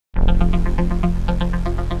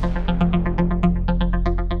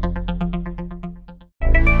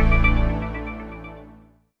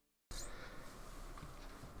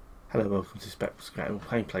Hello, welcome to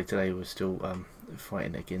Gameplay. Today we're still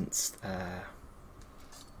fighting against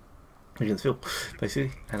Phil,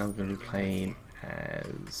 basically, and I'm going to be playing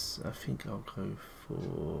as, I think I'll go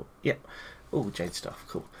for, Jade stuff,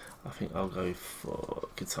 cool. I think I'll go for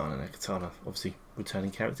Kitana. Now Kitana, obviously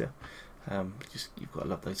returning character. Just you've got to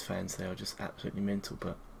love those fans. They are just absolutely mental.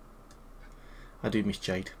 But I do miss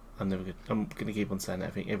Jade. I'm going to keep on saying that.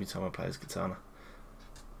 I think every time I play as Kitana.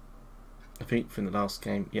 I think from the last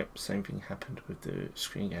game, yep, same thing happened with the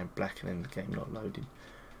screen going black and then the game not loading.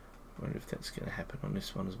 I wonder if that's going to happen on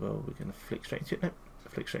this one as well. We're going to flick straight into it. No,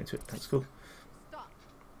 flick straight into it. That's cool.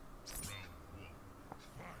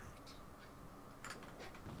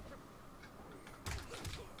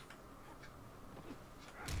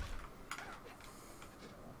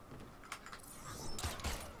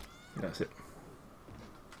 That's it.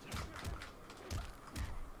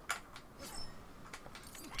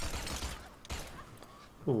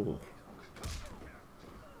 Oh.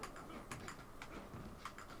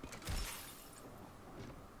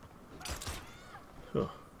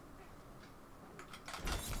 Oh.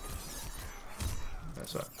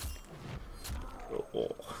 That's right.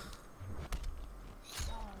 Oh.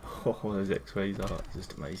 Oh, those X-rays are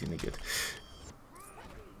just amazingly good.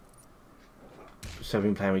 So I've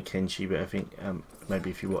been playing with Kenshi, but I think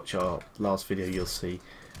maybe if you watch our last video, you'll see.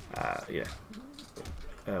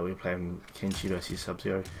 We were playing Kenshi versus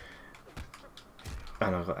Sub-Zero,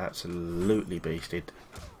 and I got absolutely beasted.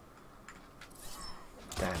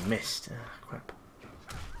 Damn, missed. Ah, crap.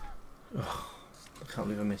 Oh, I can't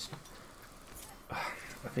believe I missed.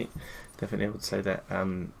 I think definitely I would say that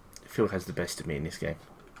Phil has the best of me in this game.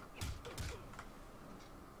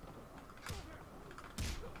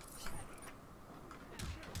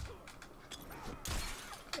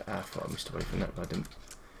 I thought I missed away from that, but I didn't.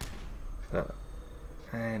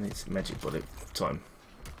 And it's magic bullet time.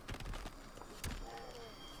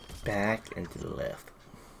 Back and to the left,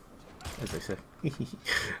 as they say. I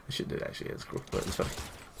shouldn't do that actually, that's cool, but it's funny.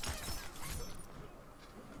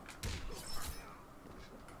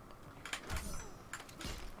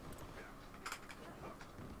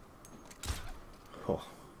 Oh.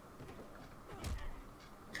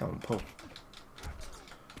 Come on, Paul.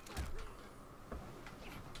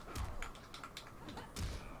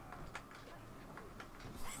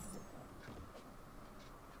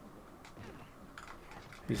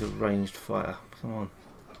 He's a ranged fighter. Come on.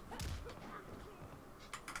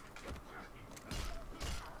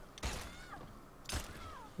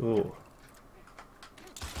 Oh.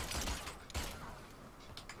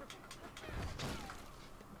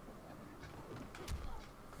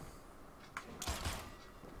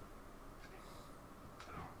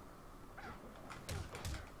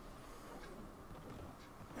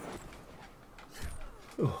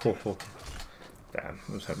 Oh. Damn,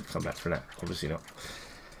 I was hoping to come back for that. Obviously not.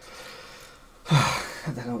 I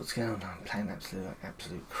don't know what's going on. I'm playing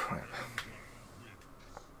absolute crap.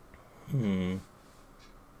 I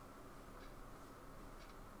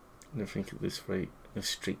think at this rate, a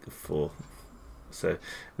streak of 4. So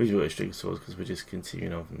we do a streak of 4 because we're just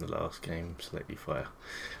continuing on from the last game, Selectly Fire.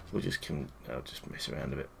 I'll just mess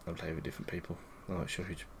around a bit. I'll play with different people. I'm not sure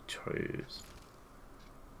who to chose.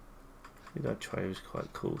 I think I chose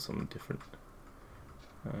quite cool, someone different.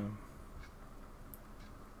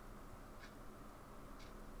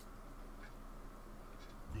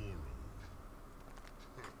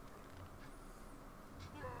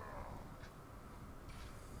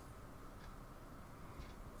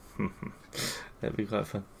 That'd be quite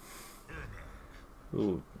fun.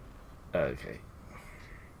 Ooh, okay.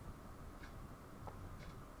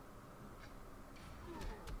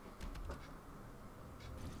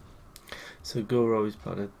 So Goro is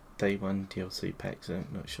part of Day 1 DLC pack, so I'm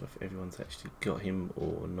not sure if everyone's actually got him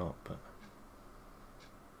or not, but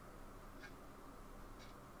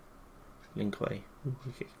Linkway. Ooh,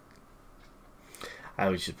 okay. I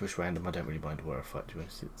always just push random. I don't really mind where I fight, to be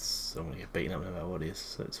honest. I'm gonna get beaten up no matter what it is,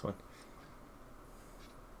 so it's fine.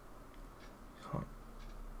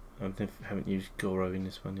 I haven't used Goro in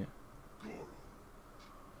this one yet. Goro,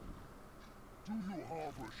 do you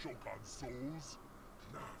harbor Shogun souls?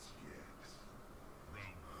 Not yet.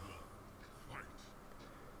 Round 1, fight.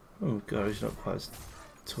 Oh, Goro's not quite as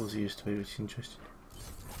tall as he used to be, which is interesting.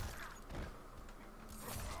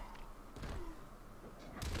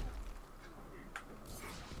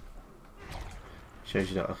 Shows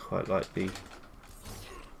you that I quite like the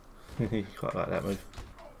quite like that move.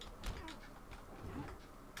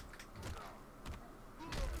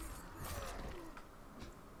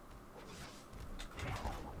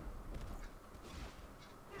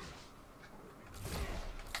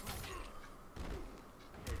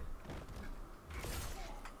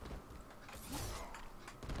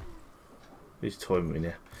 He's toying with me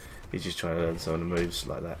now. He's just trying to learn some of the moves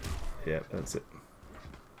like that. Yeah, that's it.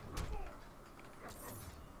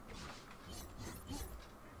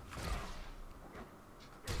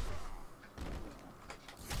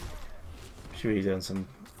 Should be doing some.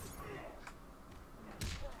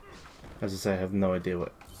 As I say, I have no idea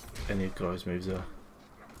what any of Goro's moves are.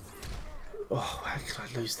 Oh, how could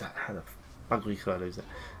I lose that? How the buggery could I lose that?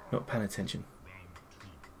 Not paying attention.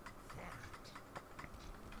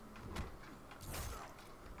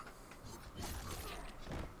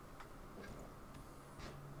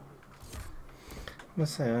 I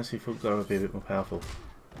must say, I actually thought Goro would be a bit more powerful.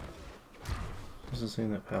 Doesn't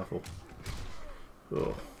seem that powerful.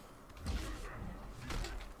 Oh.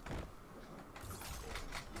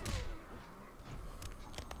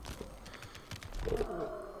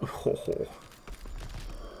 Oh.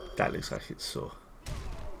 That looks like it's sore.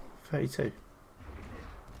 32.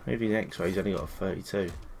 Maybe the X-ray's only got a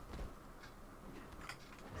 32.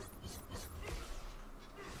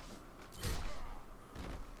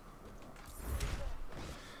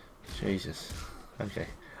 Jesus. Okay.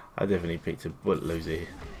 I definitely picked a bullet loser here.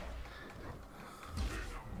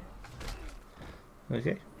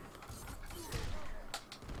 Okay.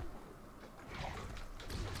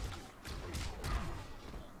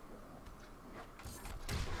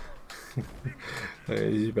 This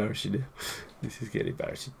is embarrassing now. This is getting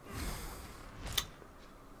embarrassing.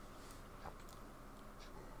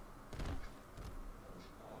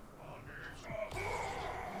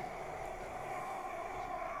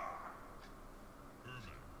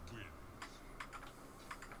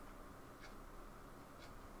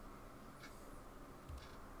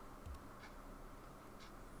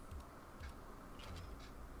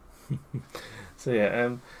 So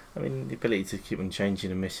yeah, I mean the ability to keep on changing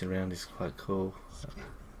and messing around is quite cool.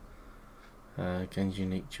 Gains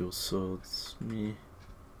unique dual swords. Meh.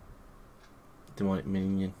 Demonic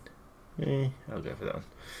minion. I'll go for that one.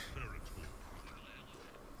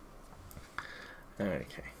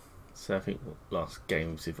 Okay, so I think last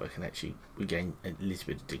game, see if I can actually regain a little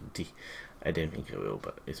bit of dignity. I don't think I will,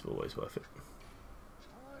 but it's always worth it.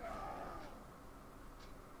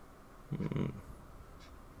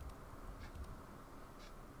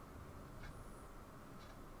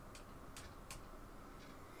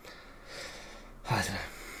 I don't know.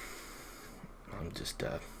 I'm just,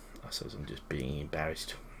 I suppose I'm just being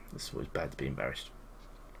embarrassed. It's always bad to be embarrassed.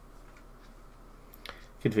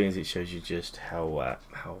 Good thing is it shows you just how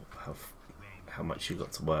much you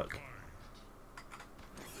got to work.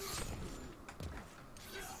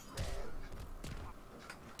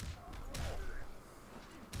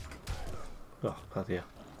 Oh, bloody hell.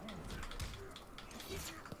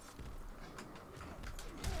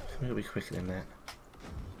 I'm gonna be quicker than that.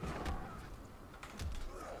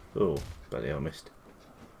 Oh, bloody hell, I missed.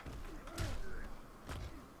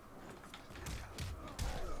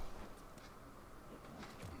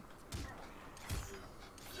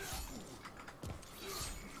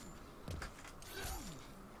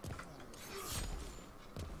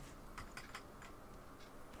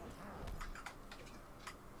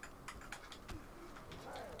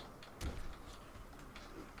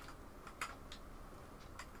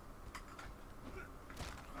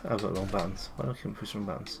 I've got long buttons. Why do I keep pushing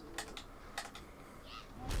buttons?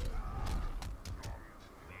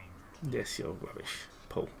 Yes, you're rubbish.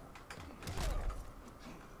 Pull.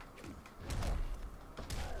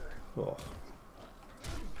 Oh.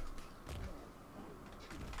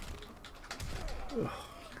 Oh,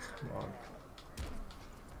 come on.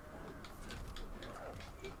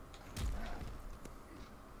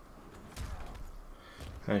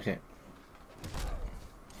 Okay.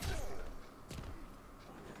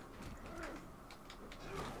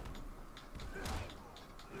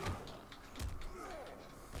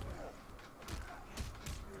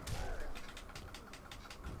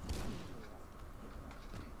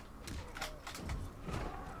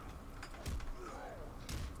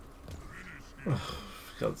 Oh,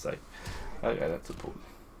 for God's sake. Okay, that's a pull.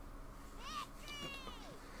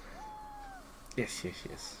 Yes, yes,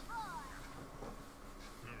 yes.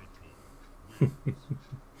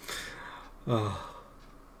 Oh.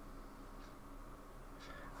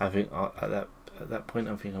 I think at that point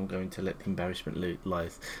I think I'm going to let the embarrassment lie.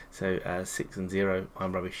 So 6-0,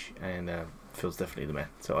 I'm rubbish, and Phil's definitely the man.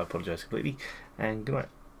 So I apologise completely, and good night.